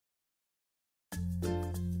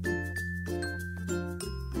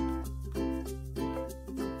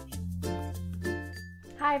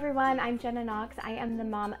Hi everyone, I'm Jenna Knox. I am the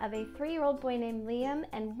mom of a 3-year-old boy named Liam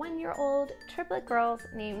and 1-year-old triplet girls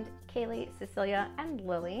named Kaylee, Cecilia, and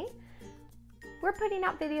Lily. We're putting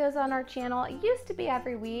out videos on our channel. It used to be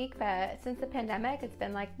every week, but since the pandemic, it's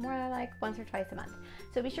been more like once or twice a month.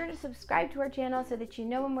 So be sure to subscribe to our channel so that you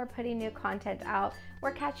know when we're putting new content out.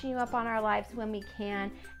 We're catching you up on our lives when we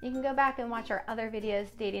can. You can go back and watch our other videos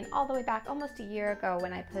dating all the way back almost a year ago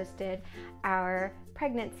when I posted our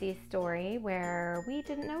pregnancy story where we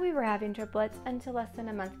didn't know we were having triplets until less than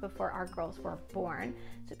a month before our girls were born.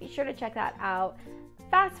 So be sure to check that out.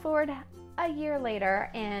 Fast forward a year later,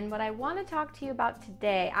 and what I want to talk to you about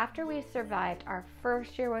today, after we've survived our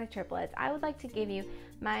first year with triplets, I would like to give you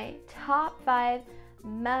my top 5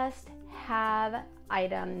 must-have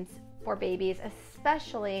items for babies,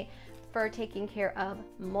 especially for taking care of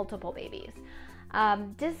multiple babies.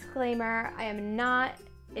 Disclaimer, I am not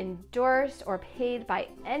endorsed or paid by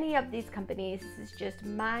any of these companies. This is just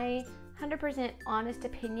my 100% honest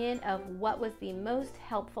opinion of what was the most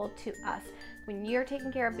helpful to us when you're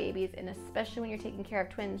taking care of babies, and especially when you're taking care of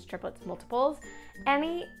twins, triplets, multiples.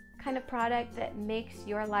 Any kind of product that makes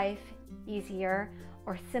your life easier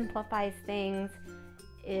or simplifies things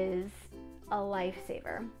is a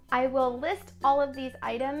lifesaver. I will list all of these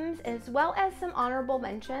items as well as some honorable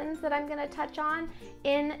mentions that I'm going to touch on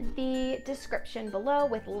in the description below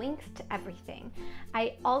with links to everything.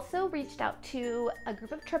 I also reached out to a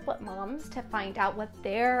group of triplet moms to find out what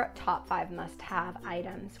their top 5 must-have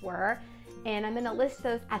items were, and I'm going to list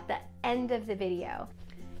those at the end of the video.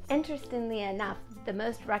 Interestingly enough, the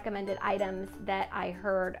most recommended items that I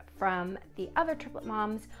heard from the other triplet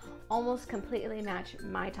moms almost completely match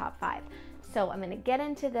my top 5. So I'm going to get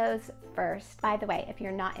into those first. By the way, if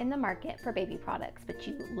you're not in the market for baby products, but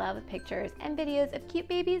you love pictures and videos of cute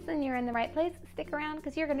babies, then you're in the right place. Stick around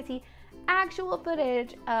because you're going to see actual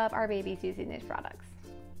footage of our babies using these products.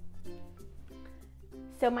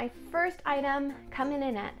 So my first item coming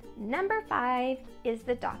in at number 5 is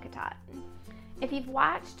the Dock-A-Tot. If you've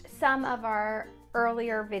watched some of our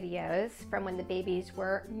earlier videos from when the babies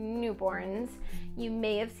were newborns, you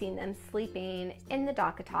may have seen them sleeping in the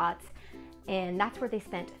Dock-A-Tots, and that's where they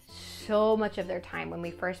spent so much of their time when we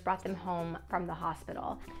first brought them home from the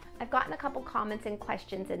hospital. I've gotten a couple comments and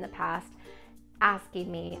questions in the past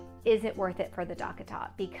asking me, is it worth it for the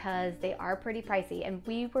Dock-A-Tot? Because they are pretty pricey, and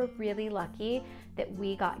we were really lucky that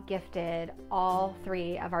we got gifted all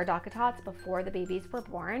 3 of our Dock-A-Tots before the babies were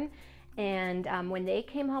born. And when they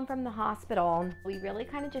came home from the hospital, we really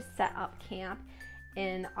kind of just set up camp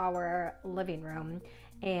in our living room,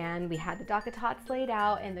 and we had the Dock-A-Tots laid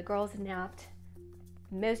out, and the girls napped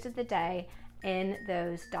most of the day in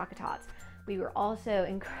those Dock-A-Tots. We were also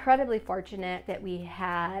incredibly fortunate that we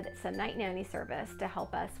had some night nanny service to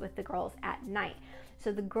help us with the girls at night.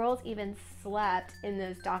 So the girls even slept in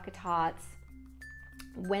those Dock-A-Tots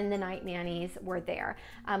when the night nannies were there.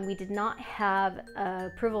 We did not have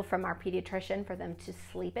approval from our pediatrician for them to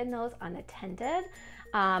sleep in those unattended,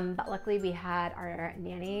 but luckily we had our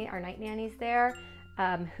night nannies there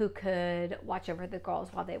who could watch over the girls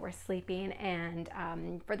while they were sleeping. And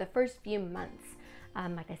for the first few months,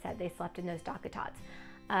 like I said, they slept in those Dock-A-Tots.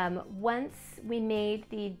 Once we made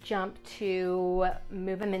the jump to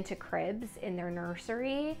move them into cribs in their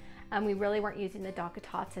nursery, we really weren't using the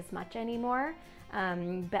Dock-A-Tots as much anymore.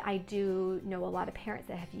 But I do know a lot of parents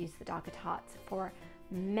that have used the Dock-A-Tots for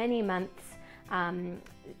many months.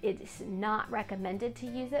 It's not recommended to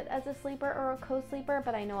use it as a sleeper or a co-sleeper,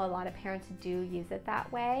 but I know a lot of parents do use it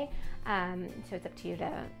that way. So it's up to you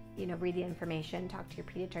to read the information, talk to your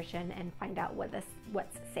pediatrician, and find out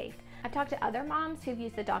what's safe. I've talked to other moms who've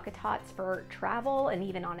used the Dock-A-Tots for travel and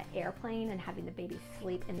even on an airplane and having the baby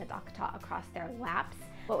sleep in the Dock-A-Tot across their laps.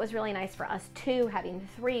 What was really nice for us too, having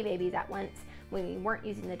 3 babies at once, when we weren't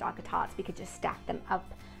using the Dock-A-Tots, we could just stack them up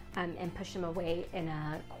and push them away in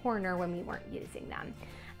a corner when we weren't using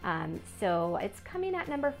them. So it's coming at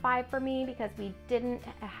number 5 for me because we didn't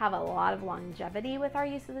have a lot of longevity with our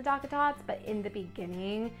use of the Dock-A-Tots, but in the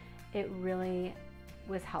beginning, it really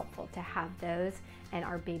was helpful to have those, and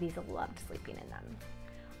our babies loved sleeping in them.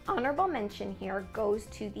 Honorable mention here goes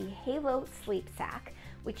to the Halo Sleep Sack,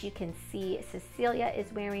 which you can see Cecilia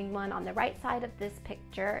is wearing one on the right side of this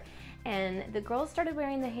picture, and the girls started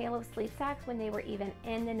wearing the Halo Sleep Sacks when they were even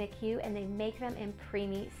in the NICU, and they make them in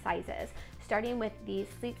preemie sizes, starting with the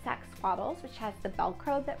Sleep Sack Swaddles, which has the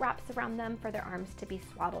Velcro that wraps around them for their arms to be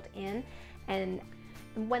swaddled in. And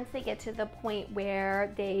once they get to the point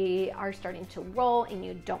where they are starting to roll and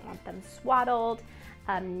you don't want them swaddled,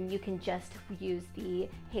 you can just use the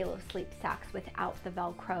Halo sleep sacks without the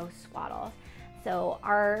Velcro swaddles. So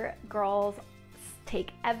our girls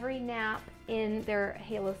take every nap in their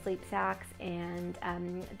Halo sleep sacks, and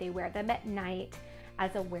they wear them at night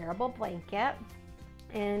as a wearable blanket.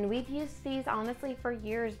 And we've used these honestly for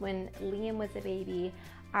years. When Liam was a baby,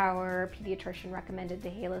 our pediatrician recommended the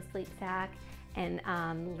Halo sleep sack, and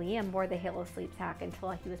Liam wore the Halo sleep sack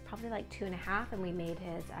until he was probably like 2.5, and we made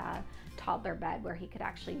his toddler bed where he could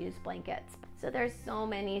actually use blankets. So there's so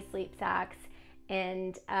many sleep sacks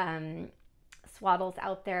and swaddles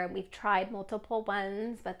out there. We've tried multiple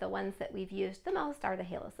ones, but the ones that we've used the most are the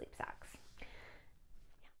Halo sleep sacks.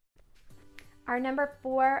 Our number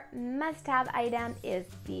 4 must-have item is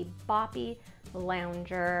the Boppy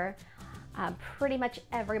Lounger. Pretty much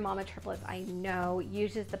every mama triplets I know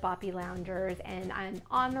uses the Boppy Loungers, and an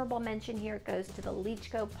honorable mention here goes to the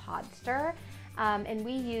Leachco Podster. And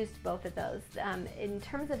we used both of those. In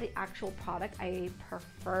terms of the actual product, I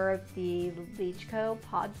prefer the Leachco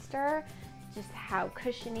Podster, just how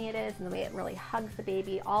cushiony it is and the way it really hugs the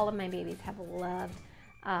baby. All of my babies have loved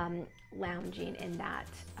lounging in that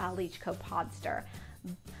Leachco Podster.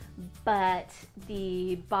 But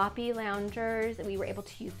the Boppy Loungers we were able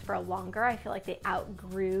to use for longer. I feel like they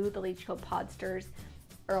outgrew the Leachco Podsters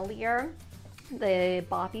earlier. The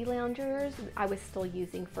Boppy Loungers I was still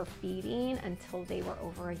using for feeding until they were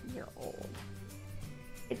over a year old.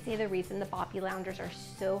 It's the other reason the Boppy Loungers are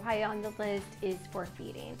so high on the list is for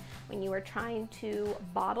feeding. When you are trying to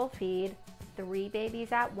bottle feed 3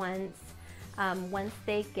 babies at once, once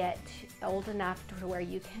they get old enough to where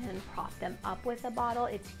you can prop them up with a bottle,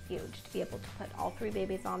 it's huge to be able to put all 3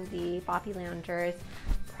 babies on the Boppy Loungers,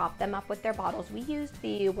 prop them up with their bottles. We used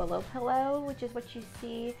the Willow Pillow, which is what you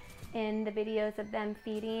see in the videos of them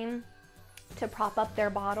feeding, to prop up their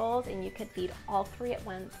bottles, and you could feed all 3 at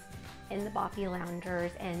once in the Boppy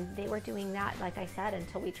Loungers, and they were doing that, like I said,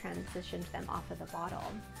 until we transitioned them off of the bottle.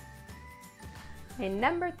 And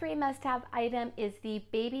number 3 must-have item is the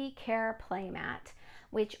Baby Care Playmat,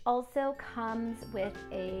 which also comes with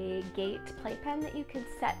a gate playpen that you can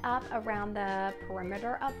set up around the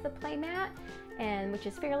perimeter of the playmat, and which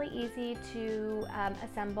is fairly easy to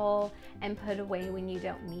assemble and put away when you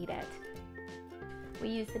don't need it. We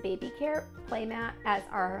use the Baby Care Playmat as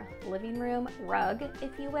our living room rug,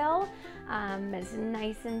 if you will. It's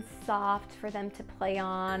nice and soft for them to play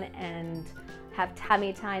on and have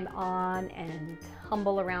tummy time on and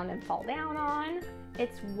humble around and fall down on.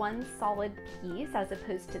 It's one solid piece as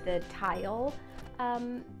opposed to the tile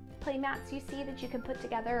playmats you see that you can put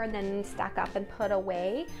together and then stack up and put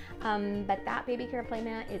away. But that Baby Care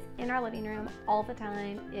Playmat is in our living room all the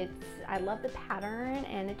time. I love the pattern,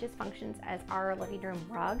 and it just functions as our living room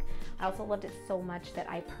rug. I also loved it so much that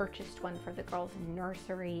I purchased one for the girls'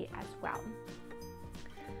 nursery as well.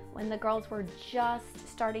 When the girls were just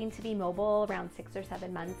starting to be mobile, around 6 or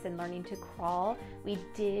 7 months, and learning to crawl, we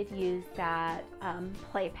did use that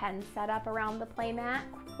playpen setup around the playmat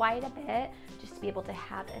quite a bit, just to be able to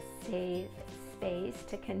have a safe space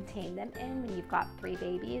to contain them in. When you've got 3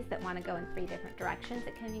 babies that want to go in 3 different directions,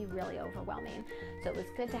 it can be really overwhelming. So it was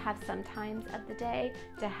good to have some times of the day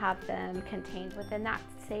to have them contained within that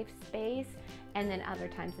safe space, and then other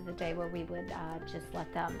times of the day where we would just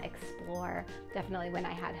let them explore, definitely when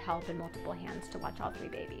I had help and multiple hands to watch all 3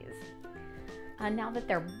 babies. Now that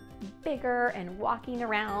they're bigger and walking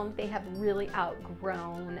around, they have really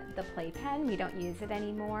outgrown the playpen. We don't use it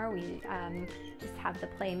anymore. We just have the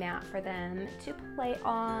playmat for them to play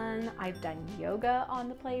on. I've done yoga on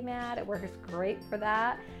the playmat. It works great for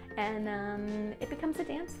that. And it becomes a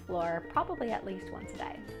dance floor, probably at least once a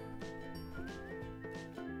day.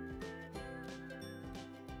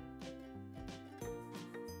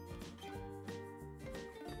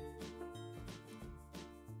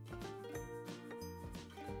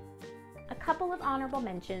 Couple of honorable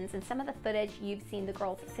mentions, and some of the footage you've seen the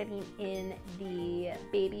girls sitting in the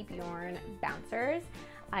Baby Bjorn bouncers.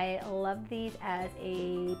 I love these as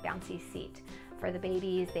a bouncy seat for the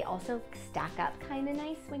babies. They also stack up kind of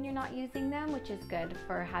nice when you're not using them, which is good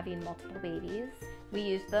for having multiple babies. We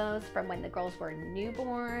used those from when the girls were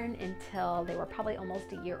newborn until they were probably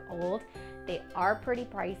almost a year old. They are pretty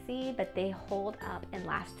pricey, but they hold up and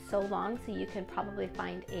last so long, so you can probably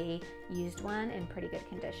find a used one in pretty good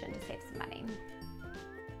condition to save some money.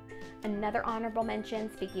 Another honorable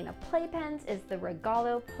mention, speaking of playpens, is the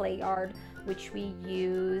Regalo Play Yard, which we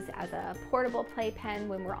use as a portable playpen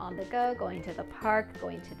when we're on the go, going to the park,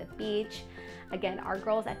 going to the beach. Again, our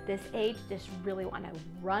girls at this age just really want to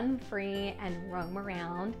run free and roam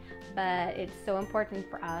around, but it's so important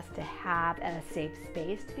for us to have a safe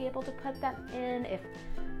space to be able to put them in. If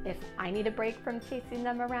if I need a break from chasing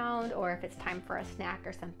them around, or if it's time for a snack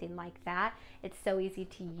or something like that. It's so easy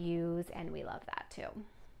to use, and we love that too.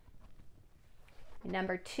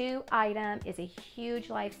 Number 2 item is a huge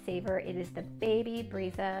lifesaver. It is the baby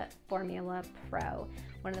Brezza Formula Pro.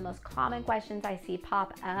 One of the most common questions I see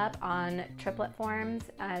pop up on Triplet forums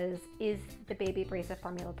is the baby Brezza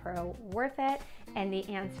Formula Pro worth it? And the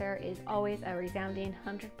answer is always a resounding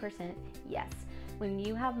 100% yes. When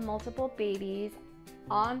you have multiple babies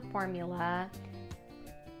on formula,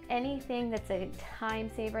 anything that's a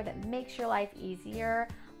time saver that makes your life easier,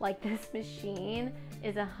 like this machine,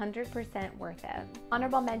 is 100% worth it.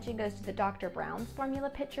 Honorable mention goes to the Dr. Brown's formula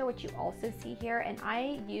pitcher, which you also see here, and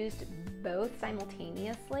I used both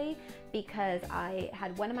simultaneously because I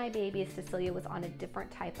had one of my babies, Cecilia, was on a different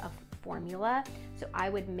type of formula, so I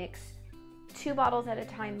would mix 2 bottles at a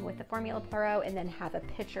time with the Formula Pro and then have a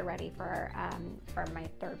pitcher ready for my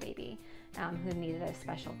 3rd baby who needed a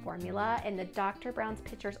special formula. And the Dr. Brown's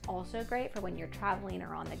pitcher is also great for when you're traveling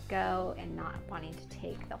or on the go and not wanting to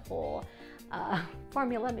take the whole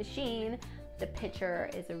formula machine. The pitcher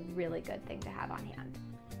is a really good thing to have on hand.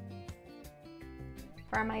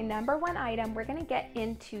 For my number 1 item, we're gonna get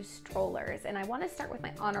into strollers, and I wanna start with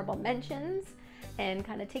my honorable mentions and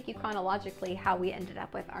kind of take you chronologically how we ended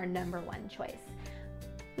up with our number 1 choice.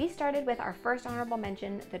 We started with our first honorable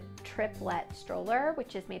mention, the Triplet stroller,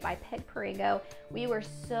 which is made by Pig Perrigo. We were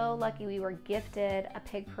so lucky we were gifted a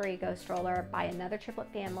Pig Perrigo stroller by another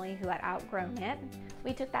Triplet family who had outgrown it.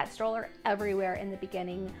 We took that stroller everywhere in the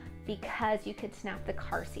beginning because you could snap the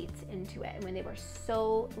car seats into it. And when they were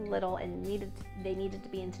so little and they needed to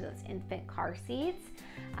be into those infant car seats,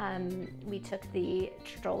 we took the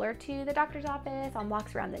stroller to the doctor's office, on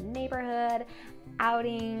walks around the neighborhood,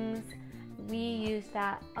 outings. We used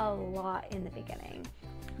that a lot in the beginning.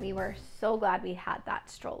 We were so glad we had that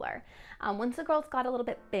stroller. Once the girls got a little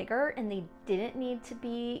bit bigger and they didn't need to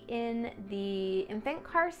be in the infant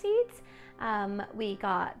car seats, we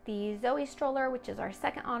got the Zoe Stroller, which is our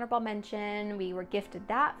second honorable mention. We were gifted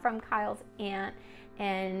that from Kyle's aunt,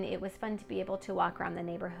 and it was fun to be able to walk around the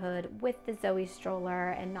neighborhood with the Zoe Stroller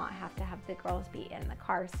and not have to have the girls be in the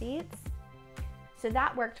car seats. So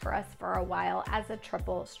that worked for us for a while as a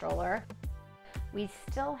triple stroller. We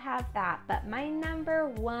still have that, but my number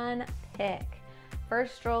 1 pick for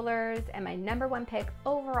strollers and my number 1 pick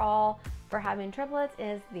overall for having triplets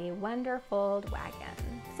is the Wonderfold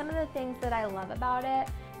Wagon. Some of the things that I love about it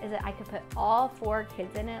is that I could put all 4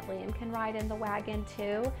 kids in it. Liam can ride in the wagon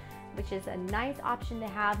too, which is a nice option to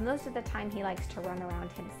have. Most of the time he likes to run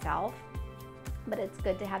around himself, but it's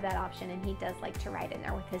good to have that option, and he does like to ride in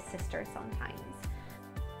there with his sister sometimes.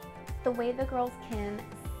 The way the girls can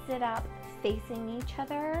sit up facing each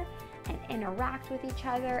other and interact with each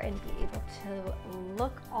other and be able to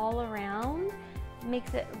look all around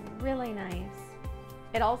makes it really nice.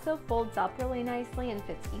 It also folds up really nicely and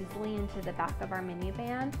fits easily into the back of our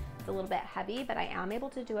minivan. It's a little bit heavy, but I am able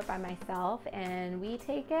to do it by myself, and we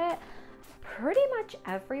take it pretty much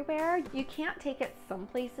everywhere. You can't take it some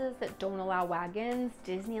places that don't allow wagons.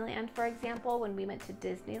 Disneyland, for example, when we went to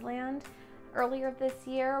Disneyland earlier this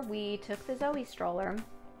year, we took the Zoe stroller.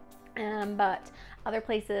 But other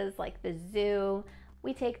places like the zoo,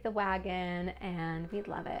 we take the wagon, and we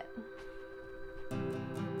love it.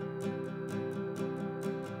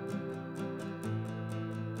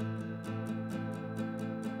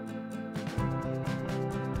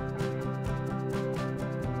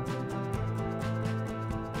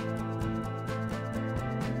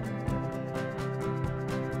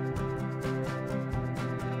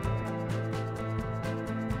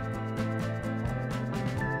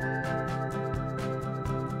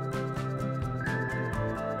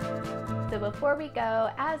 So before we go,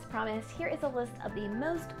 as promised, here is a list of the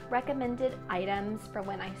most recommended items from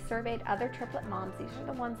when I surveyed other triplet moms. These are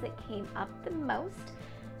the ones that came up the most.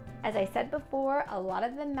 As I said before, a lot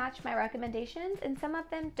of them match my recommendations and some of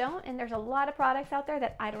them don't, and there's a lot of products out there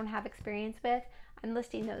that I don't have experience with. I'm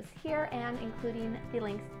listing those here and including the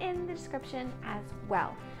links in the description as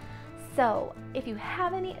well. So if you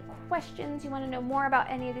have any questions, you want to know more about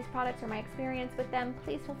any of these products or my experience with them,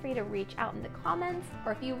 please feel free to reach out in the comments,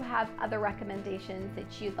 or if you have other recommendations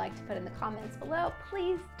that you'd like to put in the comments below,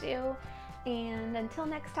 please do. And until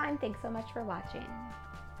next time, thanks so much for watching.